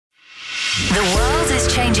The world is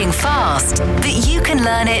changing fast, but you can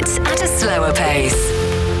learn it at a slower pace.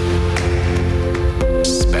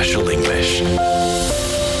 Special English.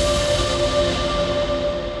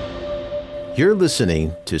 You're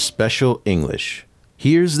listening to Special English.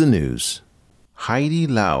 Here's the news.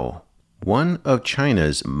 Haidilao, one of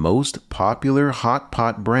China's most popular hot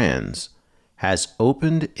pot brands, has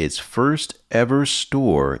opened its first ever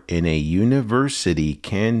store in a university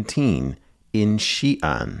canteen in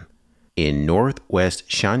Xi'an, in northwest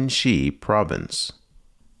Shanxi province.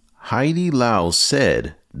 Haidilao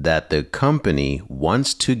said that the company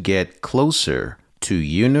wants to get closer to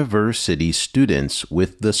university students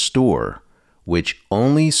with the store, which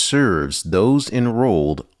only serves those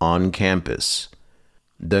enrolled on campus.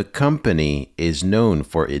 The company is known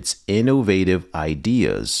for its innovative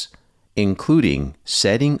ideas, including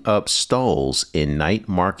setting up stalls in night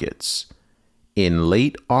markets. In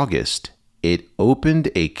late August, it opened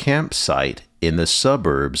a campsite in the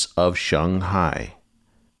suburbs of Shanghai.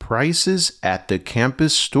 Prices at the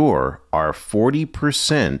campus store are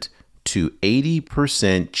 40% to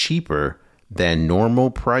 80% cheaper than normal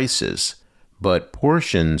prices, but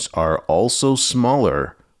portions are also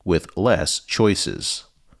smaller with less choices.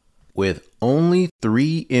 With only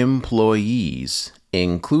 3 employees,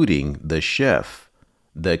 including the chef,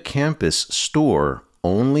 the campus store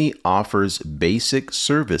only offers basic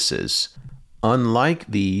services. Unlike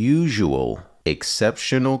the usual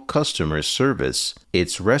exceptional customer service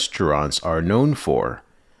its restaurants are known for,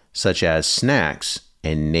 such as snacks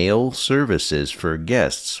and nail services for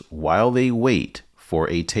guests while they wait for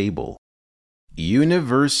a table.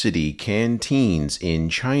 University canteens in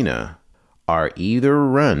China are either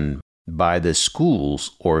run by the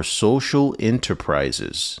schools or social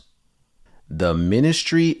enterprises. The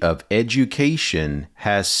Ministry of Education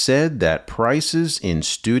has said that prices in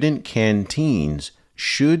student canteens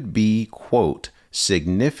should be, quote,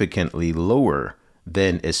 significantly lower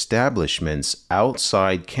than establishments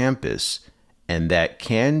outside campus, and that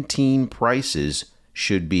canteen prices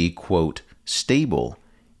should be, quote, stable,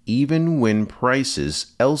 even when prices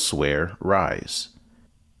elsewhere rise.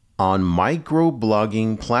 On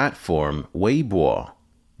microblogging platform Weibo,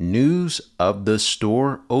 news of the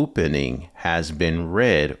store opening has been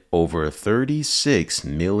read over 36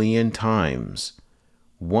 million times.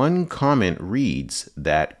 One comment reads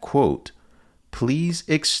that, quote, please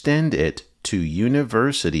extend it to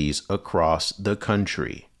universities across the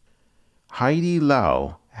country.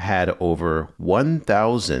 Haidilao had over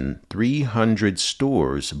 1,300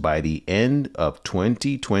 stores by the end of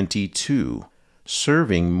 2022,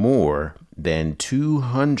 serving more than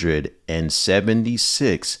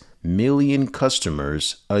 276 million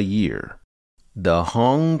customers a year. The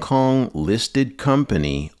Hong Kong-listed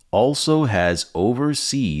company also has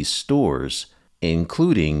overseas stores,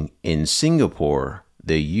 including in Singapore,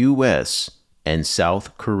 the US, and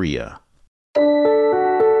South Korea.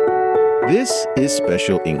 This is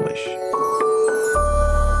Special English.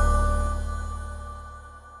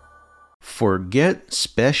 Forget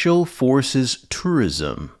Special Forces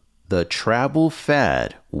tourism, the travel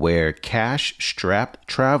fad where cash-strapped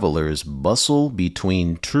travelers bustle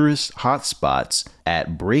between tourist hotspots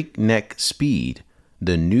at breakneck speed.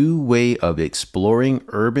 The new way of exploring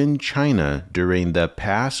urban China during the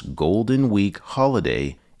past Golden Week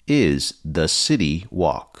holiday is the City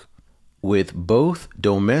Walk. With both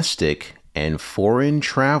domestic and foreign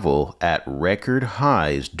travel at record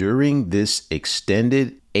highs during this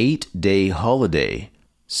extended 8-day holiday,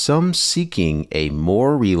 some seeking a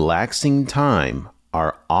more relaxing time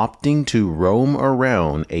are opting to roam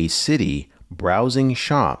around a city, browsing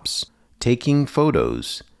shops, taking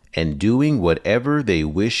photos, and doing whatever they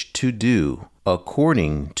wish to do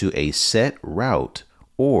according to a set route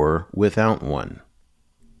or without one.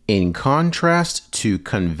 In contrast to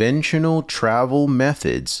conventional travel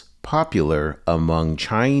methods popular among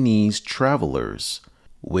Chinese travelers,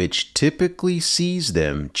 which typically sees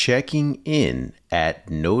them checking in at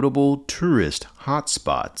notable tourist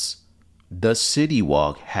hotspots, the City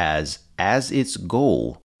Walk has as its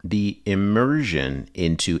goal the immersion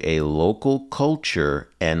into a local culture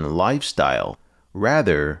and lifestyle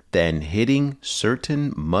rather than hitting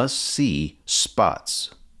certain must-see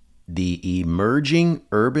spots. The emerging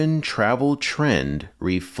urban travel trend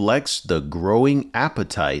reflects the growing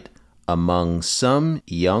appetite among some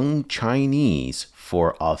young Chinese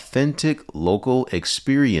for authentic local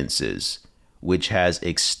experiences, which has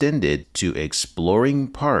extended to exploring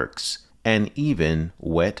parks and even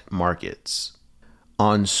wet markets.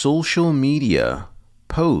 On social media,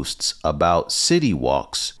 posts about city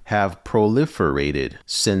walks have proliferated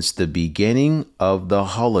since the beginning of the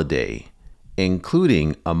holiday,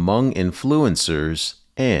 including among influencers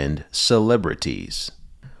and celebrities.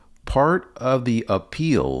 Part of the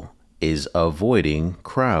appeal is avoiding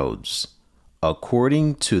crowds.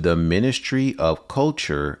 According to the Ministry of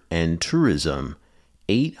Culture and Tourism,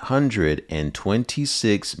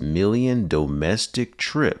 826 million domestic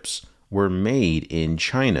trips were made in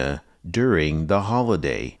China during the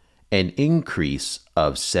holiday, an increase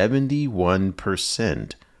of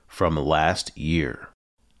 71% from last year.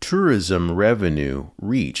 Tourism revenue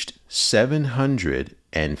reached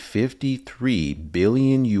 753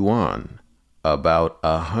 billion yuan, about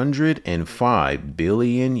 105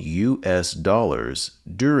 billion US dollars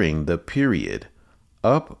during the period,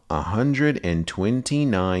 up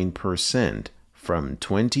 129% from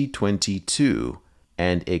 2022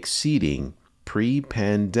 and exceeding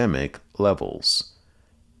pre-pandemic levels.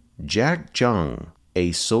 Jack Zhang,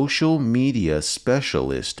 a social media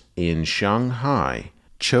specialist in Shanghai,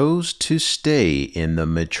 chose to stay in the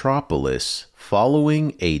metropolis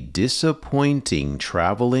following a disappointing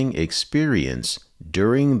traveling experience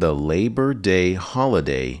during the Labor Day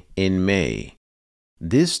holiday in May.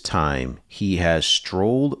 This time, he has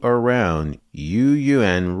strolled around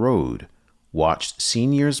Yuyuan Road, watched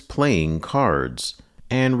seniors playing cards,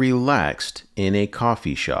 and relaxed in a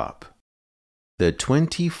coffee shop. The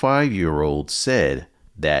 25-year-old said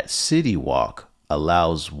that City Walk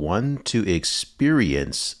allows one to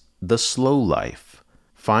experience the slow life,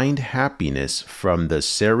 find happiness from the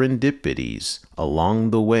serendipities along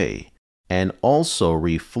the way, and also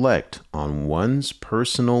reflect on one's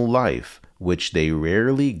personal life, which they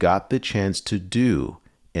rarely got the chance to do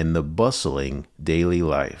in the bustling daily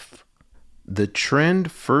life. The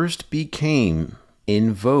trend first became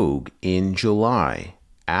in vogue in July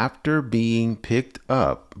after being picked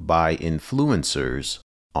up by influencers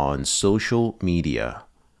on social media.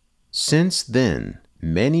 Since then,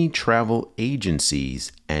 many travel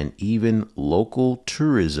agencies and even local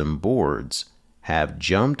tourism boards have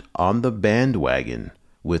jumped on the bandwagon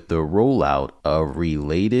with the rollout of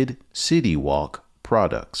related City Walk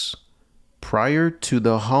products. Prior to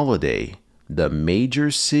the holiday, the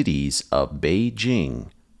major cities of Beijing,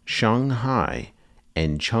 Shanghai,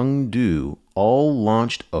 and Chengdu all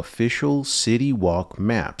launched official City Walk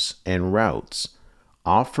maps and routes,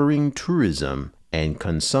 offering tourism and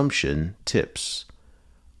consumption tips.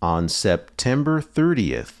 On September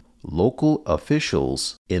 30th, local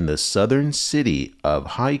officials in the southern city of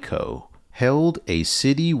Haikou held a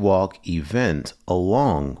City Walk event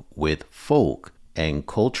along with folk and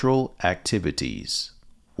cultural activities.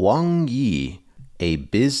 Wang Yi, a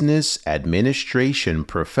business administration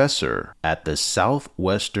professor at the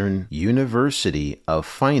Southwestern University of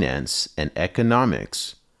Finance and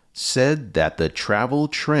Economics, said that the travel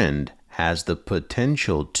trend has the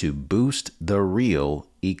potential to boost the real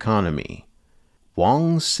economy.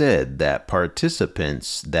 Wang said that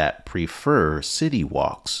participants that prefer city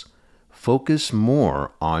walks focus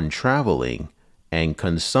more on traveling and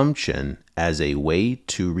consumption as a way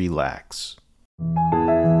to relax.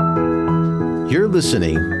 You're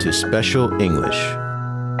listening to Special English.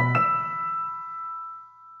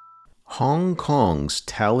 Hong Kong's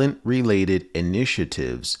talent-related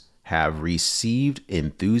initiatives have received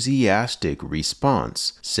enthusiastic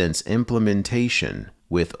response since implementation,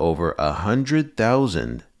 with over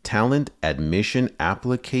 100,000 talent admission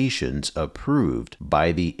applications approved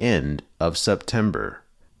by the end of September,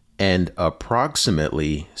 and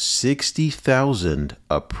approximately 60,000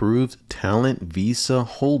 approved talent visa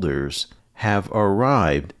holders have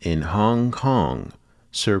arrived in Hong Kong,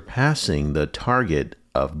 surpassing the target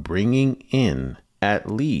of bringing in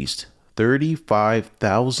at least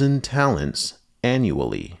 35,000 talents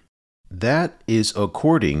annually. That is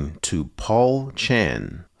according to Paul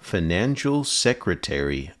Chan, Financial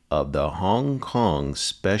Secretary of the Hong Kong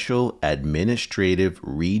Special Administrative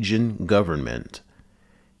Region Government.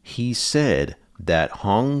 He said that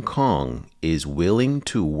Hong Kong is willing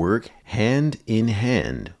to work hand in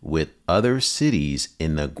hand with other cities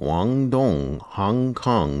in the Guangdong, Hong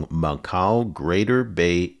Kong, Macau Greater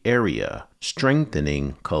Bay Area,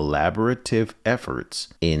 strengthening collaborative efforts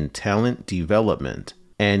in talent development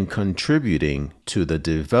and contributing to the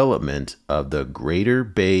development of the Greater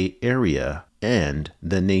Bay Area and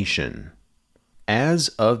the nation. As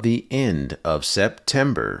of the end of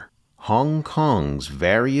September, Hong Kong's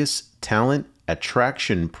various talent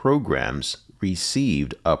attraction programs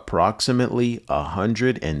received approximately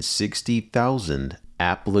 160,000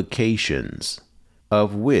 applications,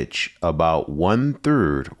 of which about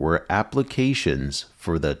 1/3 were applications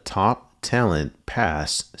for the Top Talent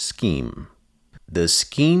Pass scheme. The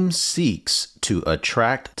scheme seeks to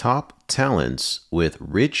attract top talents with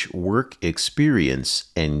rich work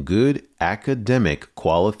experience and good academic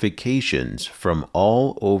qualifications from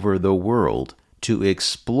all over the world to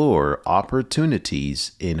explore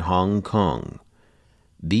opportunities in Hong Kong.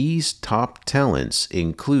 These top talents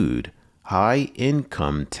include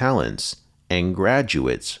high-income talents and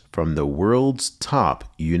graduates from the world's top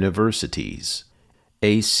universities.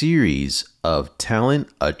 A series of talent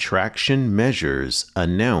attraction measures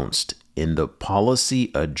announced in the policy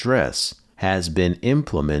address has been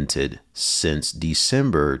implemented since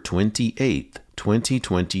December 28,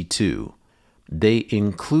 2022. They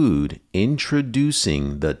include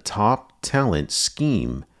introducing the top talent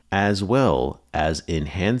scheme as well as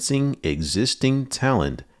enhancing existing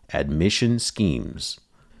talent admission schemes.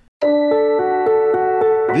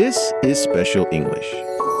 This is Special English.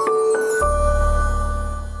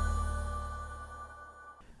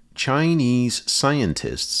 Chinese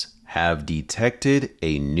scientists have detected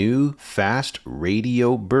a new fast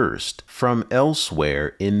radio burst from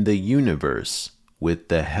elsewhere in the universe with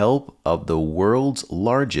the help of the world's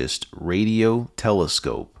largest radio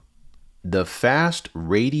telescope. The fast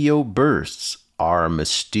radio bursts are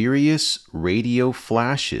mysterious radio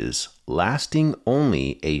flashes lasting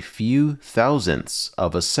only a few thousandths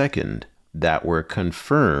of a second that were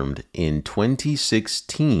confirmed in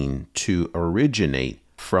 2016 to originate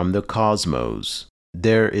from the cosmos.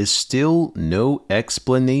 There is still no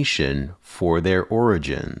explanation for their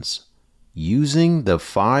origins. Using the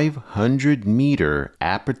 500-meter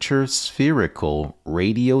aperture spherical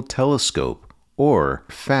radio telescope, or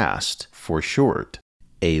FAST for short,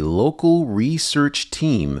 a local research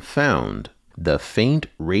team found the faint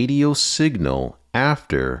radio signal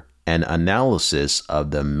after an analysis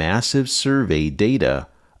of the massive survey data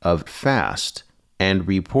of FAST and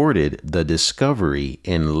reported the discovery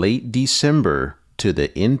in late December to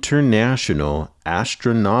the international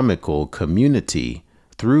astronomical community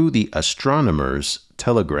through the astronomer's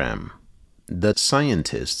telegram. The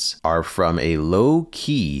scientists are from a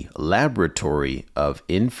low-key laboratory of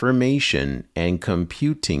information and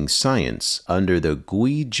computing science under the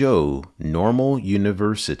Guizhou Normal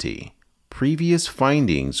University. Previous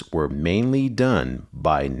findings were mainly done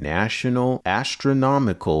by National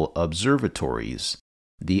Astronomical Observatories,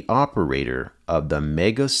 the operator of the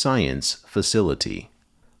Mega Science Facility.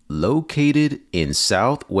 Located in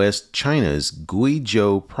southwest China's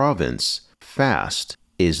Guizhou province, FAST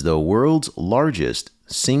is the world's largest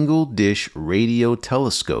single-dish radio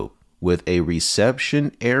telescope with a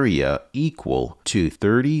reception area equal to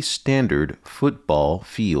 30 standard football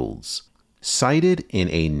fields. Sited in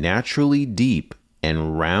a naturally deep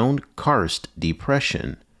and round karst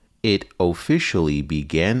depression, it officially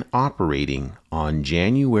began operating on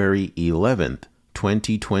January 11,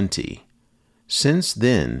 2020. Since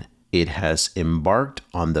then, it has embarked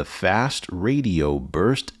on the fast radio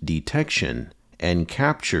burst detection and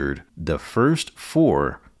captured the first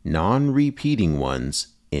 4 non-repeating ones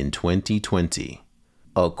in 2020.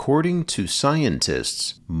 According to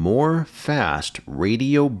scientists, more fast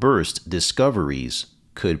radio burst discoveries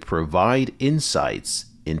could provide insights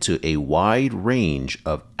into a wide range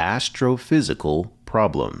of astrophysical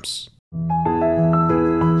problems.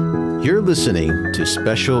 You're listening to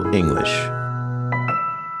Special English.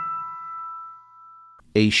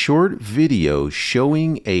 A short video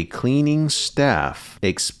showing a cleaning staff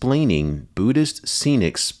explaining Buddhist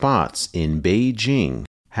scenic spots in Beijing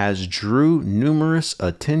has drew numerous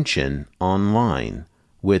attention online,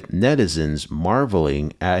 with netizens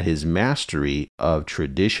marveling at his mastery of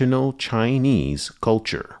traditional Chinese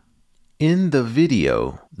culture. In the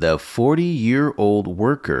video, the 40-year-old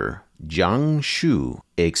worker Jiang Shu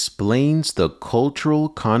explains the cultural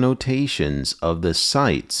connotations of the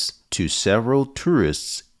sites to several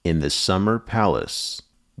tourists in the Summer Palace.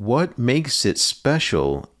 What makes it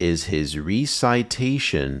special is his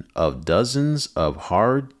recitation of dozens of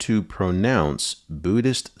hard-to-pronounce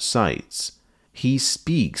Buddhist sites. He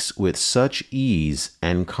speaks with such ease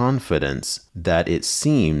and confidence that it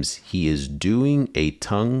seems he is doing a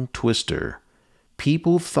tongue twister.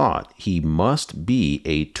 People thought he must be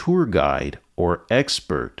a tour guide or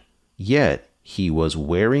expert, yet he was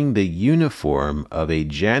wearing the uniform of a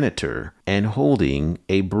janitor and holding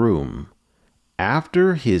a broom.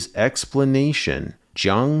 After his explanation,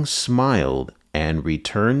 Jiang smiled and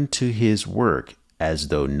returned to his work as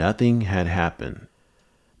though nothing had happened.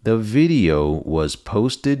 The video was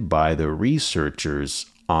posted by the researchers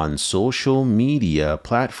on social media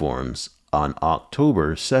platforms on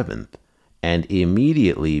October 7th and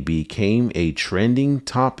immediately became a trending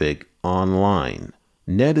topic online.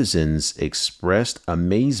 Netizens expressed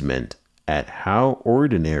amazement at how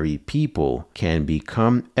ordinary people can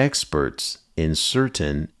become experts in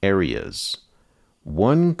certain areas.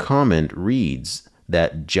 One comment reads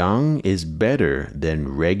that Zhang is better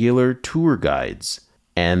than regular tour guides,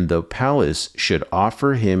 and the palace should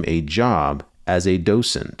offer him a job as a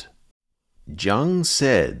docent. Zhang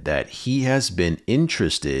said that he has been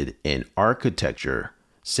interested in architecture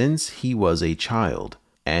since he was a child,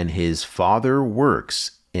 and his father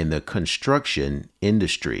works in the construction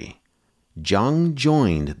industry. Zhang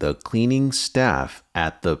joined the cleaning staff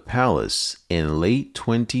at the palace in late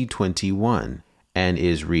 2021 and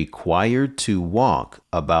is required to walk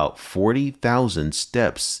about 40,000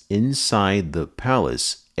 steps inside the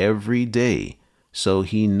palace every day, so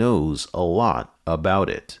he knows a lot about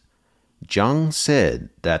it. Zhang said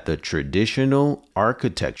that the traditional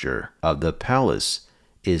architecture of the palace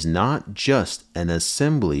is not just an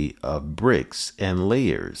assembly of bricks and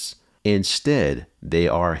layers. Instead, they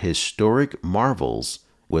are historic marvels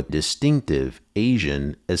with distinctive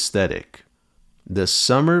Asian aesthetic. The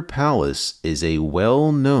Summer Palace is a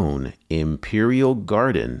well-known imperial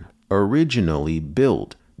garden originally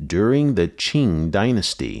built during the Qing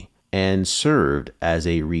dynasty and served as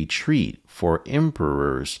a retreat for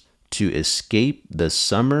emperors to escape the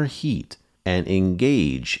summer heat and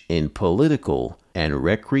engage in political and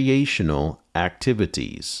recreational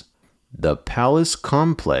activities. The palace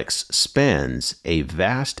complex spans a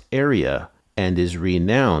vast area and is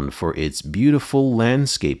renowned for its beautiful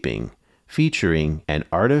landscaping, featuring an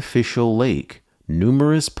artificial lake,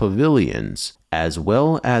 numerous pavilions, as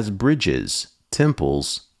well as bridges,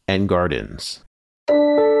 temples, and gardens.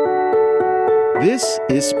 This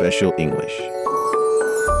is Special English.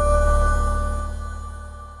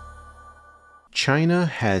 China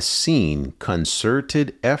has seen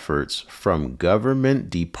concerted efforts from government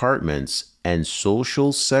departments and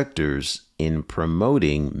social sectors in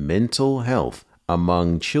promoting mental health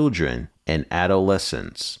among children and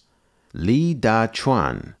adolescents. Li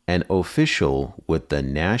Dachuan, an official with the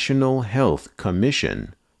National Health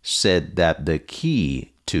Commission, said that the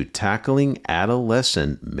key to tackling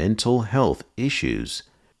adolescent mental health issues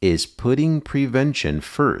is putting prevention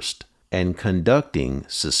first and conducting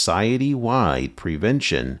society-wide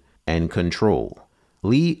prevention and control.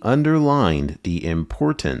 Li underlined the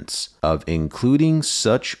importance of including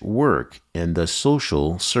such work in the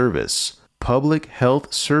social service, public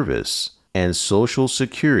health service, and social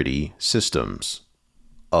security systems.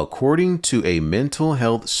 According to a mental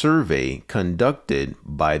health survey conducted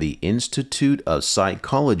by the Institute of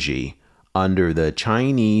Psychology under the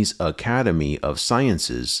Chinese Academy of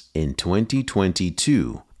Sciences in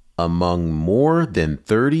 2022, among more than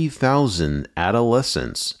 30,000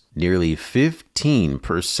 adolescents, nearly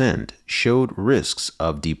 15% showed risks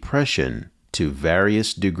of depression to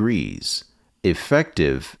various degrees.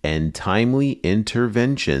 Effective and timely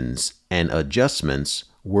interventions and adjustments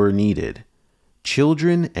were needed.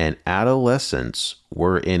 Children and adolescents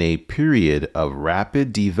were in a period of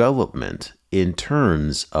rapid development in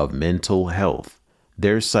terms of mental health.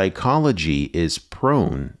 Their psychology is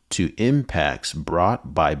prone to impacts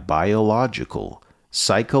brought by biological,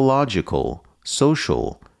 psychological,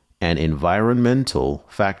 social, and environmental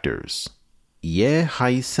factors. Ye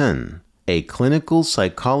Haisen, a clinical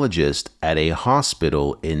psychologist at a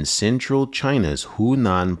hospital in central China's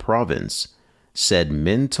Hunan province, said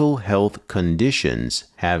mental health conditions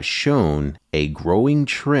have shown a growing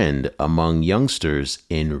trend among youngsters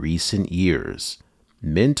in recent years.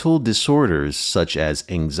 Mental disorders such as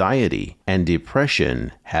anxiety and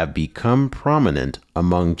depression have become prominent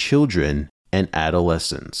among children and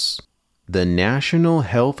adolescents. The National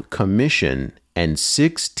Health Commission and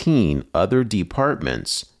 16 other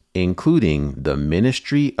departments, including the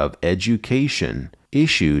Ministry of Education,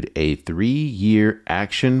 issued a 3-year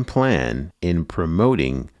action plan in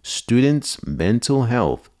promoting students' mental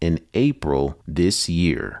health in April this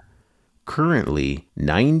year. Currently,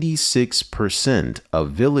 96%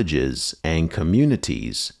 of villages and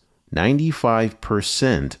communities,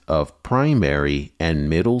 95% of primary and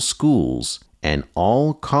middle schools, and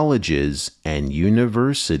all colleges and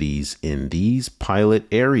universities in these pilot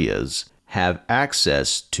areas have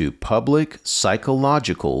access to public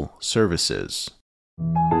psychological services.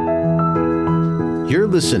 You're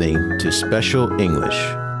listening to Special English.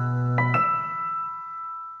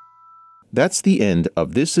 That's the end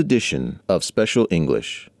of this edition of Special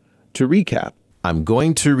English. To recap, I'm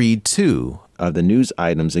going to read 2 of the news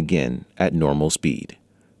items again at normal speed.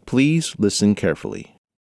 Please listen carefully.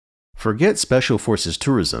 Forget Special Forces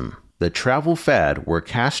tourism, the travel fad where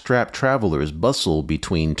cash-strapped travelers bustle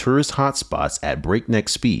between tourist hotspots at breakneck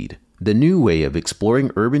speed. The new way of exploring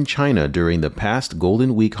urban China during the past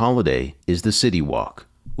Golden Week holiday is the City Walk.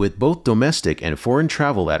 With both domestic and foreign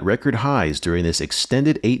travel at record highs during this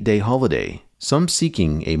extended 8-day holiday, some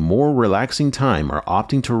seeking a more relaxing time are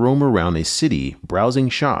opting to roam around a city, browsing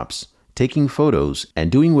shops, taking photos,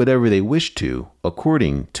 and doing whatever they wish to,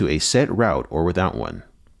 according to a set route or without one.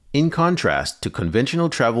 In contrast to conventional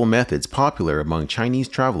travel methods popular among Chinese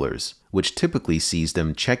travelers, which typically sees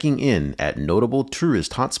them checking in at notable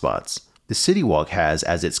tourist hotspots, the City Walk has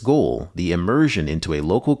as its goal the immersion into a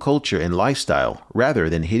local culture and lifestyle rather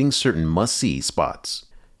than hitting certain must-see spots.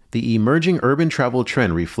 The emerging urban travel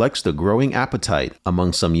trend reflects the growing appetite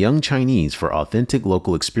among some young Chinese for authentic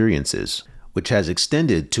local experiences, which has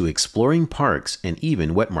extended to exploring parks and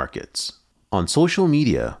even wet markets. On social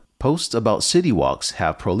media, posts about city walks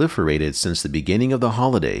have proliferated since the beginning of the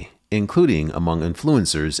holiday, including among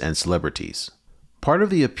influencers and celebrities. Part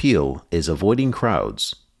of the appeal is avoiding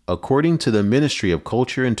crowds. According to the Ministry of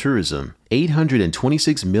Culture and Tourism,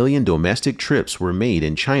 826 million domestic trips were made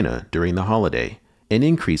in China during the holiday, an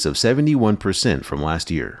increase of 71% from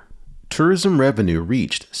last year. Tourism revenue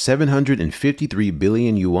reached 753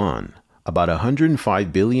 billion yuan, about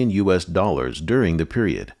 $105 billion during the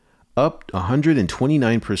period, up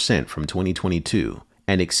 129% from 2022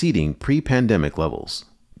 and exceeding pre-pandemic levels.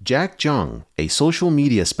 Jack Zhang, a social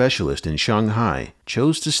media specialist in Shanghai,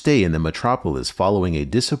 chose to stay in the metropolis following a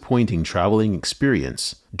disappointing traveling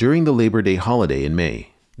experience during the Labor Day holiday in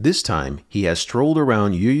May. This time, he has strolled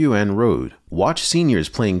around Yuyuan Road, watched seniors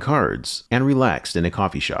playing cards, and relaxed in a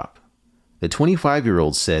coffee shop. The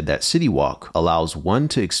 25-year-old said that City Walk allows one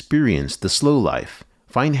to experience the slow life,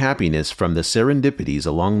 find happiness from the serendipities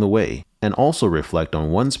along the way, and also reflect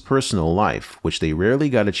on one's personal life, which they rarely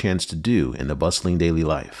got a chance to do in the bustling daily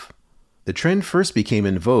life. The trend first became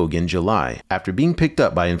in vogue in July after being picked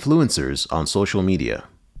up by influencers on social media.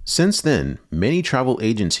 Since then, many travel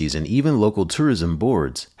agencies and even local tourism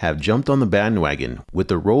boards have jumped on the bandwagon with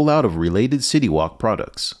the rollout of related City Walk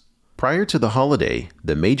products. Prior to the holiday,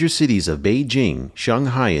 the major cities of Beijing,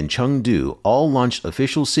 Shanghai, and Chengdu all launched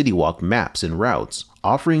official City Walk maps and routes,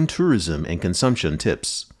 offering tourism and consumption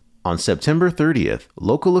tips. On September 30th,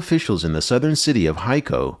 local officials in the southern city of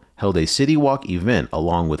Haikou held a City Walk event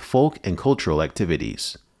along with folk and cultural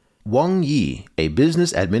activities. Wang Yi, a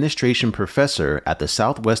business administration professor at the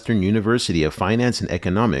Southwestern University of Finance and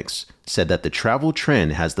Economics, said that the travel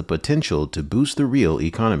trend has the potential to boost the real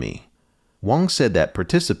economy. Wang said that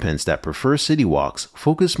participants that prefer city walks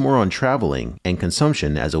focus more on traveling and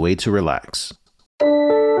consumption as a way to relax.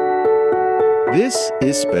 This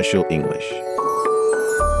is Special English.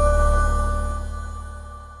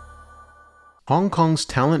 Hong Kong's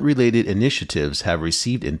talent-related initiatives have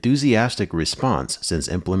received enthusiastic response since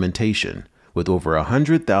implementation, with over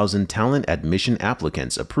 100,000 talent admission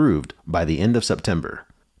applicants approved by the end of September.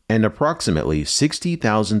 And approximately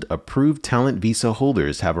 60,000 approved talent visa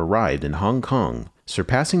holders have arrived in Hong Kong,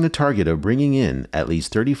 surpassing the target of bringing in at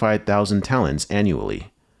least 35,000 talents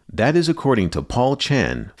annually. That is according to Paul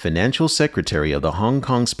Chan, Financial Secretary of the Hong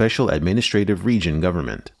Kong Special Administrative Region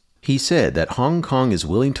Government. He said that Hong Kong is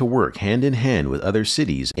willing to work hand in hand with other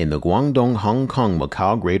cities in the Guangdong, Hong Kong,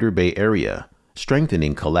 Macau Greater Bay Area,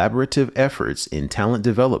 strengthening collaborative efforts in talent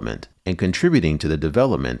development and contributing to the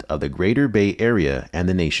development of the Greater Bay Area and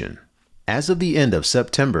the nation. As of the end of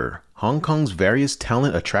September, Hong Kong's various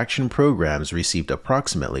talent attraction programs received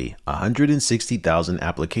approximately 160,000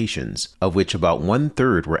 applications, of which about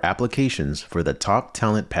one-third were applications for the Top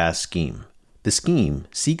Talent Pass scheme. The scheme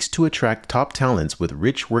seeks to attract top talents with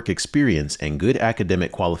rich work experience and good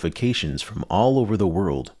academic qualifications from all over the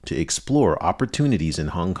world to explore opportunities in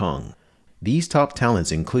Hong Kong. These top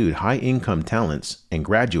talents include high-income talents and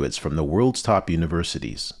graduates from the world's top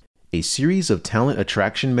universities. A series of talent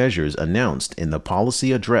attraction measures announced in the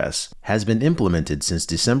policy address has been implemented since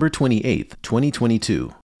December 28,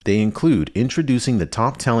 2022. They include introducing the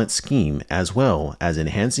Top Talent Scheme as well as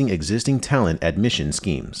enhancing existing talent admission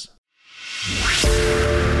schemes.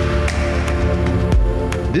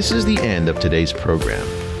 This is the end of today's program.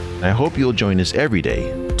 I hope you'll join us every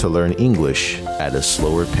day to learn English at a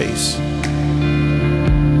slower pace.